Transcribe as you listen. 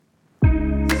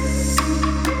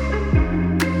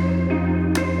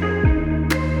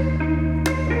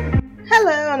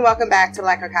everyone. Welcome back to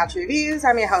Like a Couch Reviews.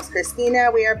 I'm your host,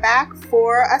 Christina. We are back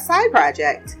for a side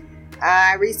project.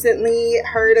 I recently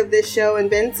heard of this show,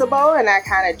 Invincible, and I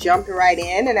kind of jumped right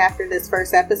in. And after this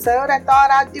first episode, I thought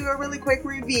I'd do a really quick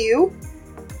review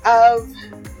of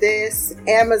this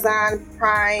Amazon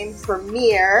Prime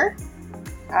premiere.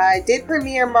 It did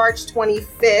premiere March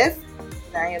 25th.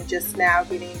 I am just now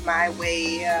getting my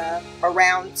way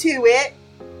around to it.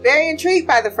 Very intrigued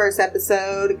by the first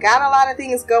episode. Got a lot of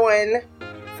things going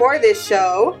for this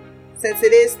show. Since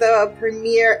it is the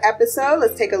premiere episode,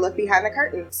 let's take a look behind the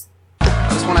curtains. I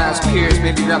just want to ask peers,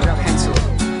 maybe grab a pencil,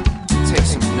 take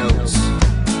some notes.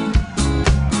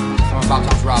 I'm about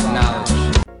to drop knowledge.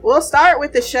 We'll start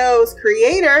with the show's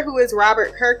creator, who is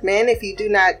Robert Kirkman. If you do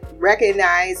not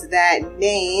recognize that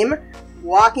name,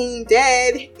 Walking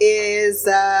Dead is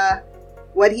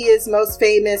what he is most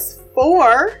famous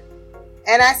for.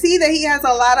 And I see that he has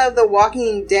a lot of the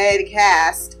Walking Dead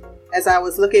cast. As I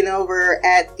was looking over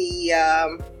at the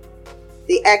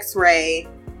X-ray,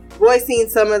 voicing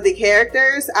some of the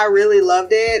characters, I really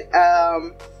loved it.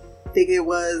 I think it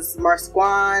was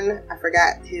Marquand. I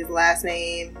forgot his last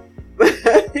name. But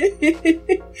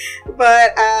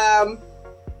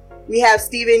we have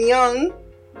Steven Yeun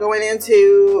going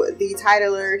into the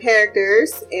titular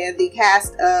characters and the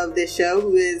cast of this show,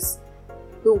 who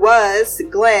was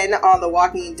Glenn on The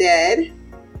Walking Dead.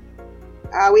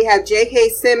 We have J.K.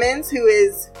 Simmons, who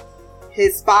is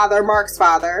his father, Mark's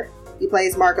father. He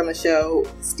plays Mark on the show,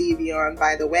 Steve Yeun,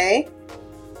 by the way.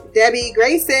 Debbie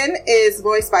Grayson is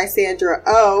voiced by Sandra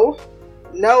Oh.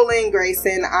 Nolan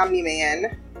Grayson,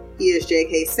 Omni-Man, he is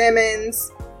J.K.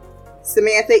 Simmons.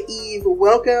 Samantha Eve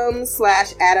Wilkins /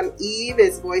 Adam Eve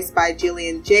is voiced by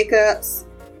Jillian Jacobs.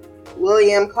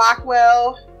 William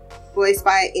Clockwell, voiced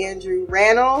by Andrew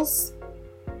Rannells.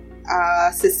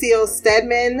 Cecile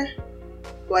Stedman,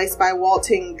 voiced by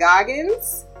Walton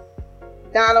Goggins.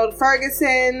 Donald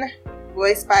Ferguson,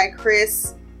 voiced by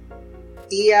Chris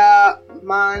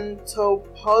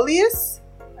Diamantopoulos.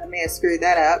 I may have screwed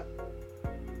that up.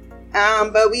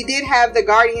 But we did have the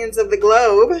Guardians of the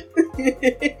Globe.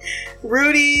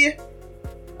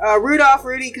 Rudolph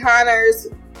Rudy Connor's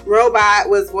robot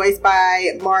was voiced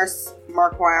by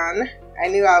Marquand. I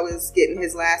knew I was getting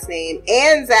his last name.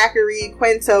 And Zachary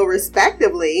Quinto,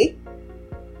 respectively.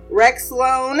 Rex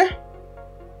Sloan,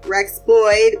 Rex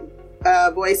Boyd,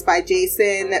 voiced by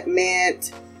Jason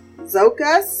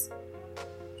Mantzoukas.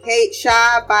 Kate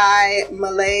Shaw by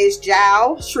Malaysia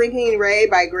Zhao. Shrinking Ray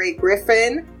by Greg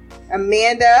Griffin.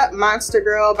 Amanda Monster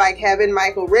Girl by Kevin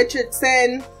Michael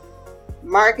Richardson.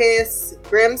 Marcus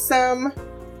Grimsom.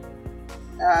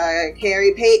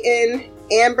 Carrie Payton.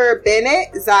 Amber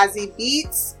Bennett, Zazie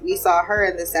Beetz. We saw her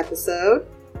in this episode.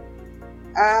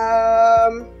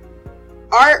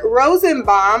 Art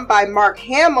Rosenbaum by Mark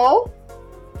Hamill.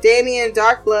 Damien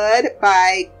Darkblood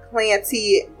by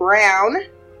Clancy Brown.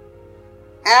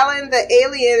 Alan the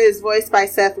Alien is voiced by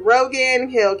Seth Rogen.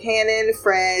 Hill Cannon,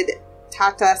 Fred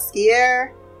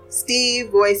Tatasciore.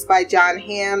 Steve, voiced by John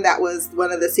Hamm. That was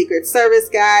one of the Secret Service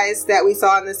guys that we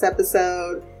saw in this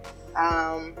episode.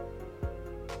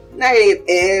 Not gonna give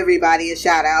everybody a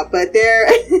shout out, but there,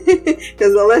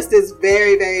 because the list is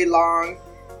very, very long.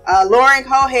 Lauren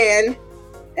Cohan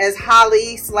as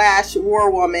Holly /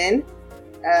 War Woman,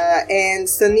 and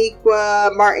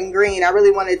Sonequa Martin Green. I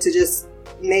really wanted to just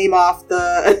name off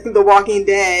the Walking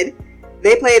Dead.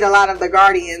 They played a lot of the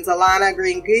Guardians. Alana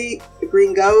Green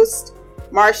Ghost,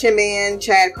 Martian Man,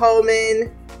 Chad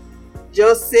Coleman,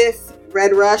 Joseph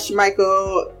Red Rush,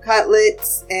 Michael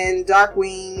Cutlitz, and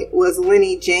Darkwing was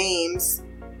Lenny James.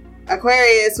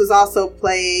 Aquarius was also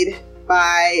played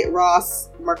by Ross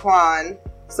Marquand.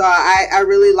 So I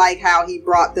really like how he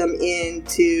brought them in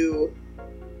to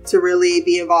really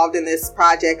be involved in this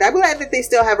project. I'm glad that they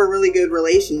still have a really good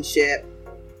relationship.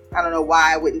 I don't know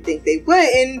why I wouldn't think they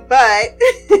wouldn't, but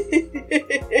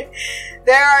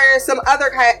there are some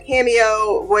other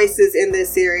cameo voices in this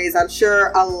series. I'm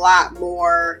sure a lot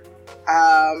more.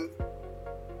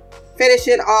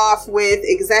 Finishing off with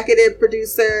executive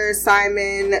producer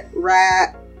Simon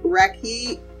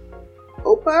Rasiopa,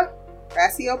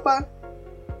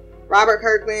 Robert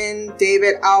Kirkman,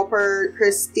 David Alpert,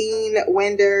 Christine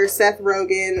Winder, Seth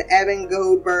Rogen, Evan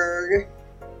Goldberg.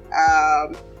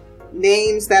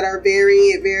 Names that are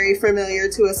very, very familiar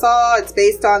to us all. It's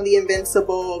based on the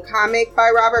Invincible comic by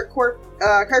Robert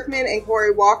Kirkman and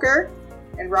Corey Walker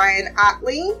and Ryan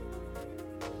Otley.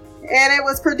 And it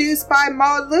was produced by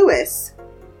Maud Lewis.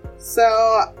 So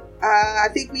I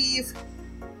think we've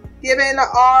given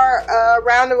our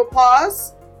round of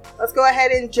applause. Let's go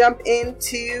ahead and jump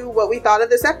into what we thought of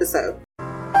this episode.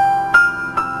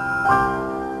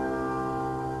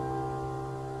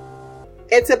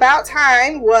 It's About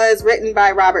Time was written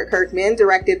by Robert Kirkman,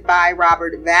 directed by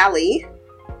Robert Valley.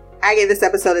 I gave this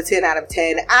episode a 10 out of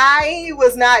 10. I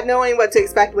was not knowing what to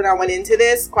expect when I went into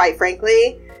this, quite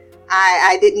frankly.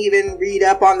 I didn't even read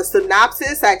up on the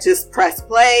synopsis. I just pressed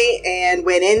play and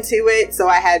went into it, so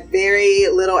I had very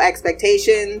little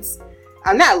expectations.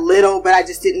 Not little, but I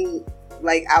just didn't,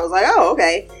 I was like, oh,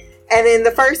 okay. And then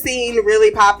the first scene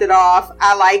really popped it off.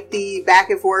 I like the back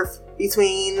and forth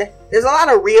between, there's a lot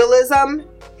of realism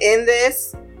in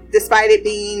this, despite it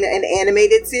being an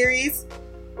animated series.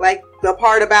 Like the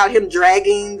part about him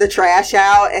dragging the trash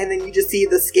out and then you just see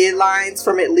the skid lines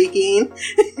from it leaking.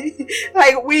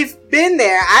 Like, we've been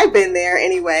there. I've been there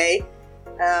anyway.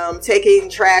 Taking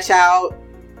trash out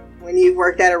when you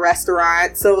worked at a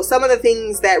restaurant. So some of the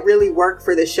things that really work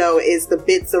for the show is the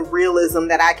bits of realism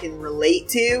that I can relate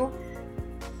to.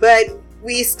 But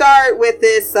we start with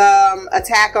this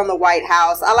attack on the White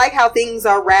House. I like how things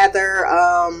are rather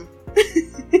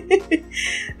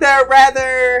they're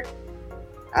rather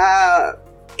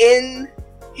in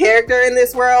character in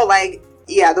this world. Like,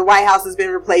 yeah, the White House has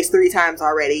been replaced 3 times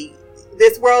already.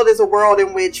 This world is a world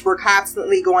in which we're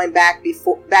constantly going back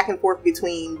and forth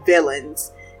between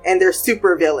villains, and they're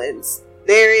super villains.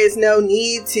 There is no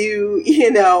need to,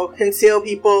 conceal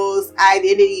people's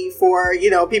identity for,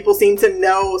 people seem to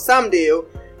know, some do,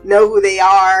 know who they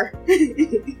are.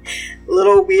 A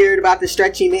little weird about the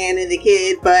stretchy man and the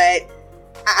kid, but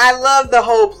I love the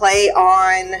whole play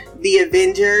on the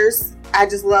Avengers. I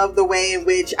just love the way in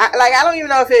which, I don't even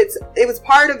know if it was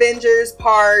part Avengers,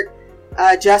 part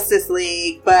Justice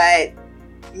League, but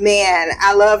man,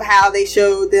 I love how they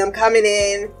showed them coming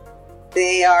in.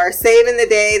 They are saving the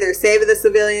day. They're saving the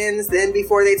civilians. Then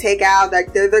before they take out,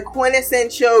 they're the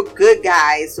quintessential good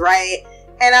guys, right?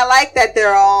 And I like that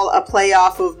they're all a play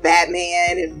off of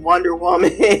Batman and Wonder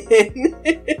Woman and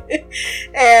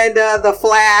The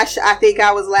Flash. I think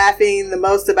I was laughing the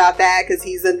most about that because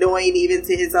he's annoying even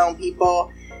to his own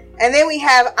people. And then we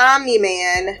have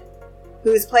Omni-Man,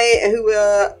 who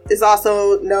is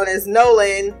also known as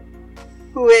Nolan,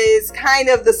 who is kind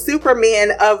of the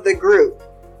Superman of the group.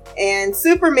 And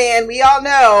Superman, we all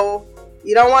know,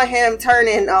 you don't want him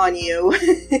turning on you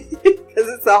because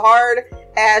it's a hard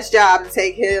ass job to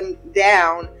take him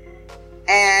down.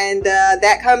 And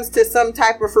that comes to some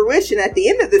type of fruition at the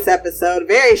end of this episode.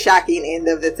 Very shocking end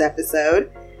of this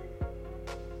episode.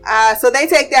 So they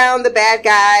take down the bad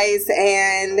guys,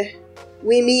 and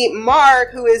we meet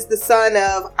Mark, who is the son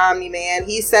of Omni-Man.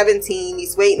 He's 17.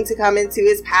 He's waiting to come into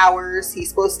his powers. He's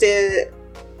supposed to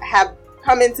have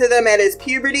come into them at his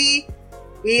puberty.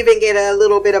 We even get a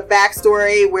little bit of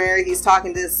backstory where he's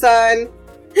talking to his son.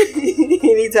 And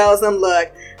he tells him,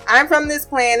 look, I'm from this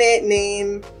planet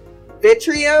named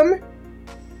Vitrium.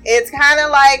 It's kind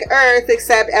of like Earth,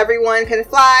 except everyone can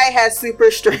fly, has super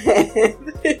strength.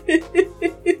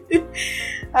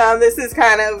 This is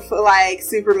kind of like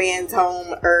Superman's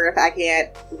home Earth. I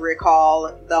can't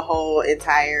recall the whole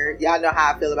entire... Y'all know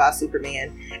how I feel about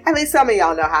Superman. At least some of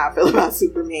y'all know how I feel about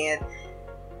Superman.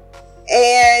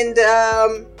 And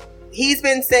he's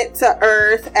been sent to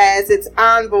Earth as its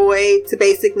envoy to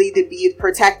basically to be the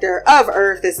protector of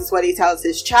Earth. This is what he tells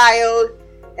his child.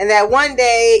 And that one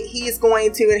day he's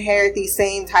going to inherit these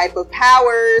same type of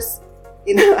powers.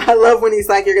 I love when he's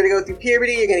like, you're going to go through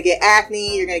puberty, you're going to get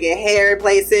acne, you're going to get hair in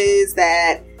places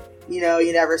that, you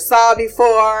never saw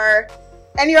before.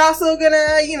 And you're also going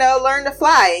to, learn to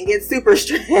fly and get super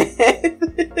strength.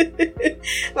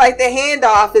 Like, the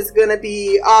handoff is going to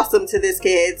be awesome to this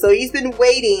kid. So he's been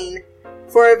waiting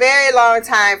for a very long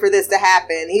time for this to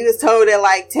happen. He was told at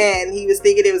like 10. He was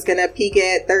thinking it was going to peak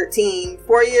at 13.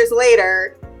 4 years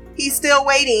later, he's still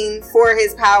waiting for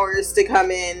his powers to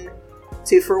come in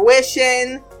to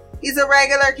fruition. He's a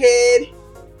regular kid,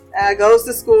 goes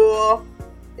to school,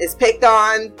 is picked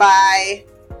on by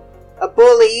a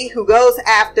bully who goes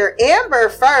after Amber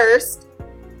first,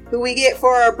 who we get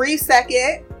for a brief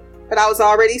second, but I was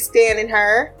already standing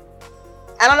her.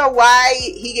 I don't know why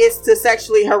he gets to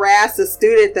sexually harass a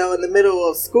student, though, in the middle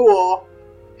of school.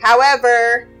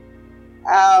 However,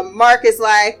 Mark is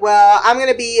like, well, I'm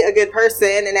going to be a good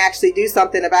person and actually do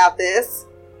something about this.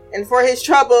 And for his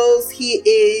troubles, he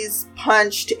is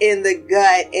punched in the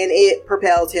gut, and it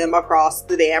propels him across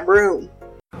the damn room.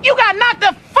 You got knocked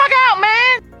the fuck out,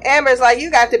 man! Amber's like,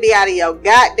 you got to be out of your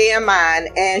goddamn mind.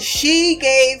 And she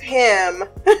gave him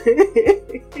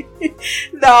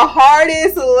the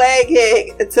hardest leg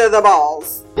kick to the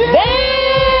balls.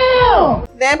 Damn!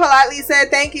 Then politely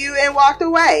said thank you and walked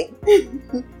away.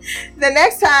 The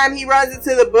next time he runs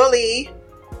into the bully,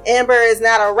 Amber is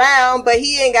not around, but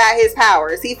he ain't got his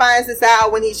powers. He finds this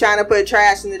out when he's trying to put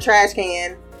trash in the trash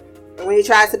can. And when he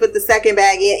tries to put the second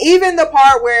bag in, even the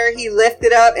part where he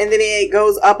lifted up and then it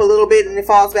goes up a little bit and it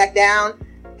falls back down,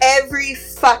 every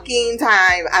fucking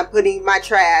time I'm putting my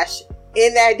trash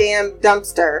in that damn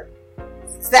dumpster,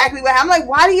 exactly what I'm like,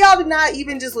 why do y'all not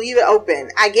even just leave it open?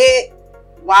 I get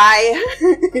why,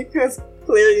 because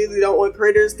clearly we don't want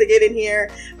critters to get in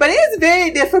here, but it's very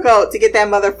difficult to get that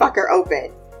motherfucker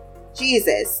open.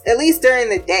 Jesus, at least during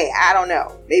the day. I don't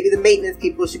know. Maybe the maintenance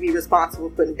people should be responsible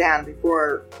for putting down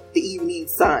before the evening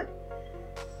sun.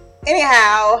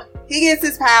 Anyhow, he gets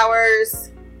his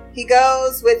powers. He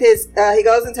goes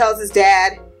and tells his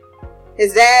dad.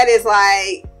 His dad is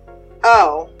like,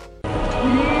 oh.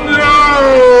 No!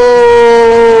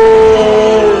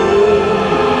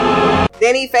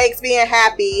 Then he fakes being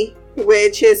happy,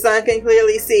 which his son can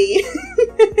clearly see.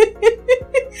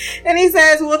 And he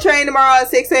says, we'll train tomorrow at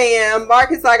 6 a.m.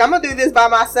 Mark is like, I'm gonna do this by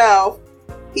myself.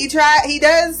 He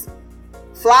does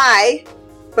fly,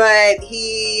 but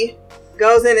he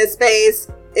goes into space,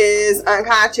 is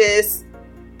unconscious,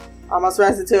 almost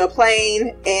runs into a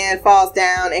plane, and falls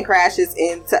down and crashes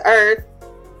into Earth.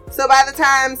 So by the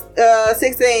time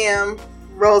 6 a.m.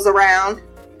 rolls around,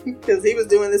 because he was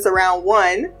doing this around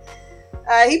 1,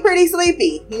 he's pretty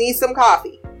sleepy. He needs some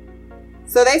coffee.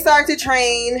 So they start to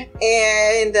train,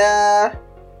 and I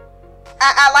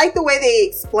like the way they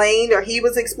explained, or he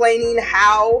was explaining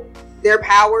how their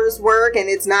powers work, and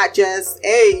it's not just,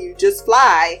 hey, you just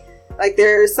fly. Like,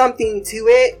 there's something to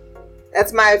it.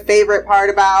 That's my favorite part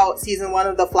about season 1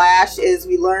 of The Flash, is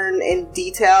we learn in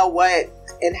detail what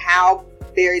and how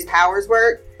Barry's powers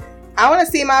work. I want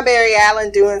to see my Barry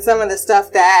Allen doing some of the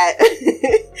stuff that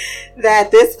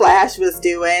that this Flash was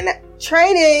doing.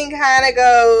 Training kind of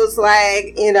goes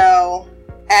like,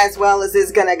 as well as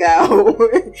it's gonna go.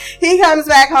 He comes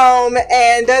back home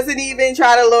and doesn't even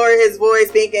try to lower his voice,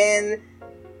 thinking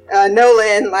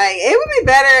Nolan, like,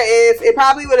 it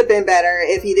probably would have been better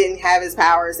if he didn't have his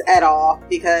powers at all,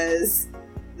 because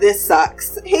this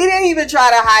sucks. He didn't even try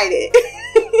to hide it.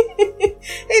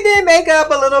 He did make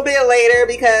up a little bit later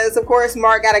because, of course,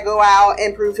 Mark got to go out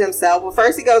and prove himself. Well,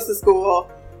 first he goes to school.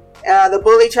 The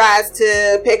bully tries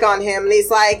to pick on him, and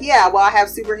he's like, yeah, well, I have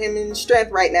superhuman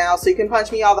strength right now, so you can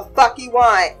punch me all the fuck you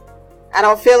want. I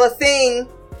don't feel a thing,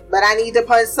 but I need to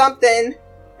punch something.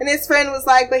 And his friend was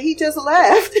like, but he just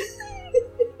left.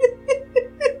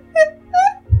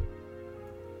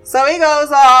 So he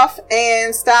goes off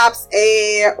and stops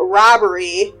a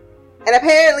robbery. And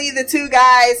apparently the two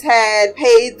guys had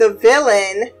paid the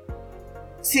villain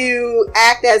to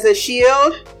act as a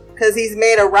shield, because he's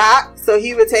made of rock, so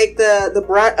he would take the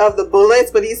brunt of the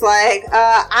bullets. But he's like,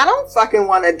 I don't fucking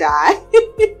want to die.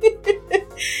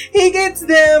 He gets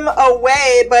them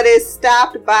away, but is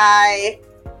stopped by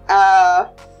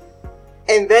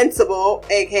Invincible,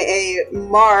 aka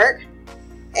Mark.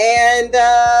 And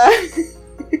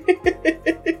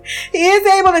he is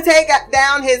able to take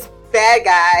down his bad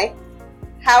guy.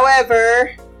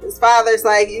 However, his father's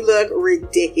like, you look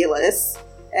ridiculous.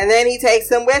 And then he takes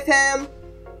him with him.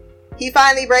 He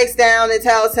finally breaks down and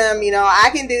tells him, I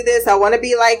can do this. I want to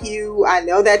be like you. I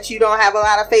know that you don't have a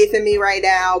lot of faith in me right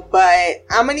now, but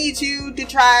I'm going to need you to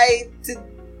try to,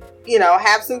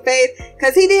 have some faith.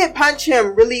 Because he did punch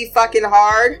him really fucking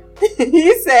hard.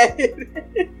 He said,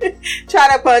 try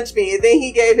to punch me. And then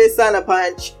he gave his son a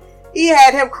punch. He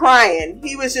had him crying.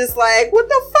 He was just like, what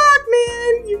the fuck,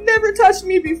 man? You've never touched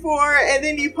me before, and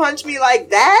then you punch me like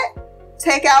that?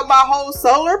 Take out my whole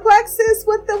solar plexus?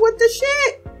 What the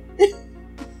shit?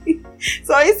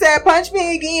 So he said, punch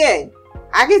me again.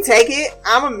 I can take it.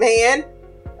 I'm a man.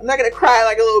 I'm not gonna cry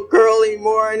like a little girl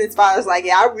anymore. And his father's like,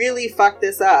 yeah, I really fucked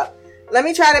this up. Let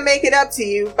me try to make it up to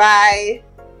you by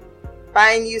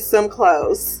buying you some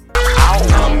clothes.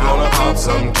 I'm gonna pop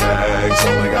some tags.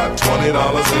 Only got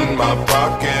 $20 in my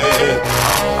pocket.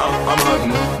 I'm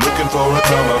hunting, looking for a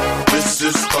come up. This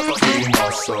is fucking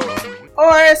awesome.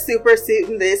 Or a super suit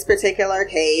in this particular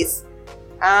case.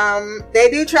 They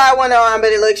do try one on,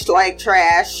 but it looks like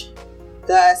trash.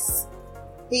 Thus,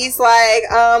 he's like,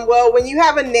 well, when you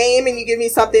have a name and you give me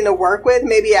something to work with,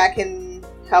 maybe I can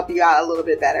help you out a little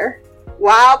bit better.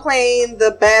 While playing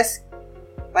the best,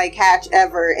 catch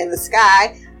ever in the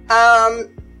sky,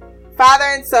 father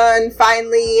and son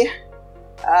finally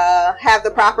have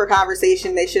the proper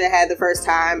conversation they should have had the first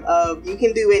time of, you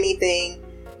can do anything,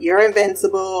 you're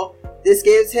invincible. This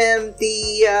gives him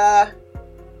the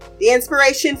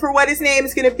inspiration for what his name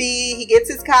is going to be. He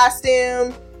gets his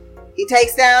costume. He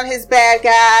takes down his bad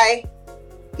guy.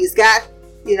 He's got,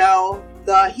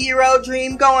 the hero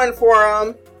dream going for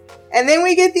him. And then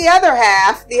we get the other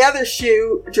half, the other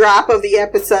shoe drop of the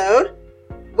episode,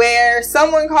 where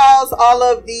someone calls all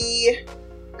of the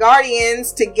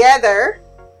Guardians together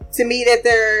to meet at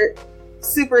their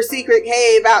super secret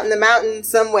cave out in the mountains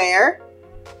somewhere.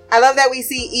 I love that we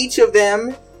see each of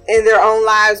them in their own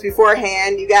lives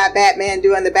beforehand. You got Batman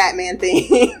doing the Batman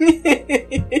thing.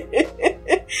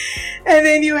 And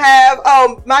then you have,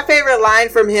 my favorite line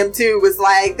from him too was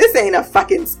like, this ain't a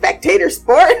fucking spectator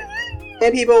sport.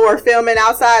 And people were filming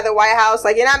outside the White House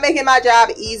like, you're not making my job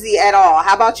easy at all.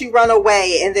 How about you run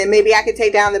away and then maybe I can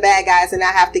take down the bad guys and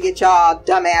not have to get y'all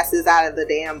dumbasses out of the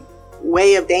damn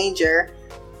way of danger.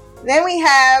 Then we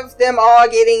have them all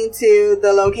getting to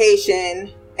the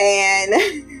location, and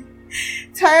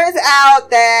turns out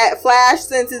that Flash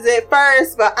senses it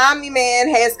first, but Omni-Man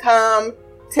has come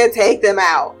to take them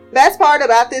out. Best part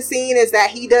about this scene is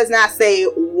that he does not say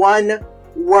one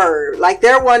word. Like,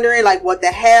 they're wondering, like, what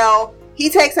the hell? He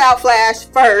takes out Flash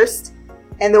first,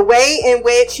 and the way in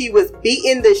which he was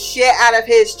beating the shit out of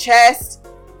his chest,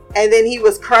 and then he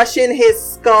was crushing his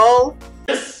skull.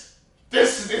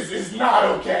 This is not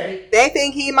okay. They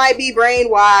think he might be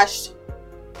brainwashed,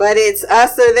 but it's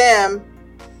us or them.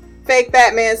 Fake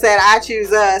Batman said, I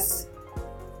choose us.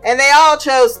 And they all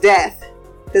chose death,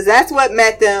 because that's what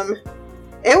met them.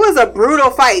 It was a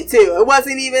brutal fight too. It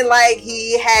wasn't even like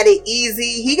he had it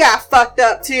easy. He got fucked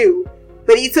up too.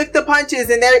 But he took the punches,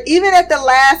 and there, even at the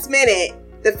last minute,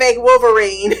 the fake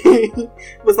Wolverine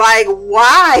was like,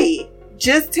 why?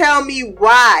 Just tell me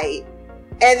why.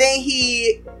 And then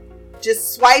he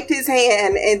just swiped his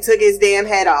hand and took his damn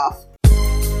head off.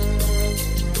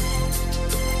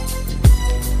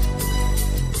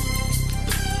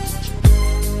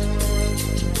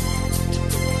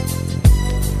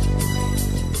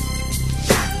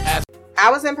 I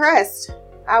was impressed.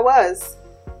 I was.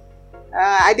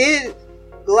 I did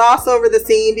gloss over the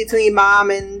scene between mom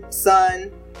and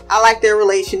son. I like their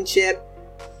relationship.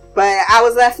 But I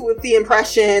was left with the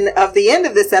impression of the end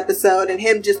of this episode and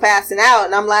him just passing out.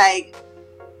 And I'm like,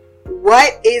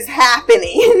 what is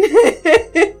happening?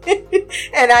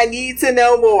 And I need to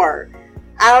know more.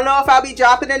 I don't know if I'll be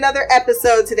dropping another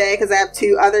episode today because I have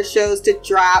 2 other shows to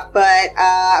drop. But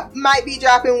might be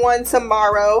dropping one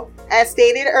tomorrow. As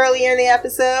stated earlier in the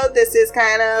episode, this is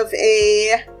kind of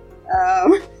a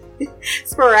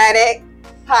sporadic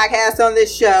podcast on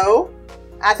this show.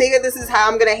 I think that this is how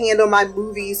I'm going to handle my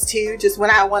movies too. Just when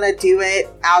I want to do it,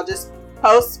 I'll just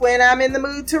post when I'm in the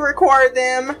mood to record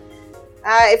them.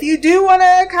 If you do want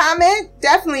to comment,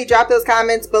 definitely drop those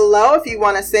comments below. If you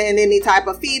want to send any type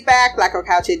of feedback,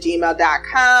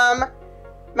 blackoutcouch@gmail.com.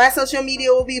 My social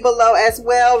media will be below as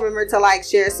well. Remember to like,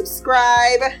 share,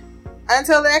 subscribe.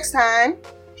 Until next time,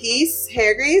 peace,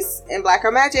 hair grease, and Black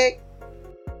Girl Magic.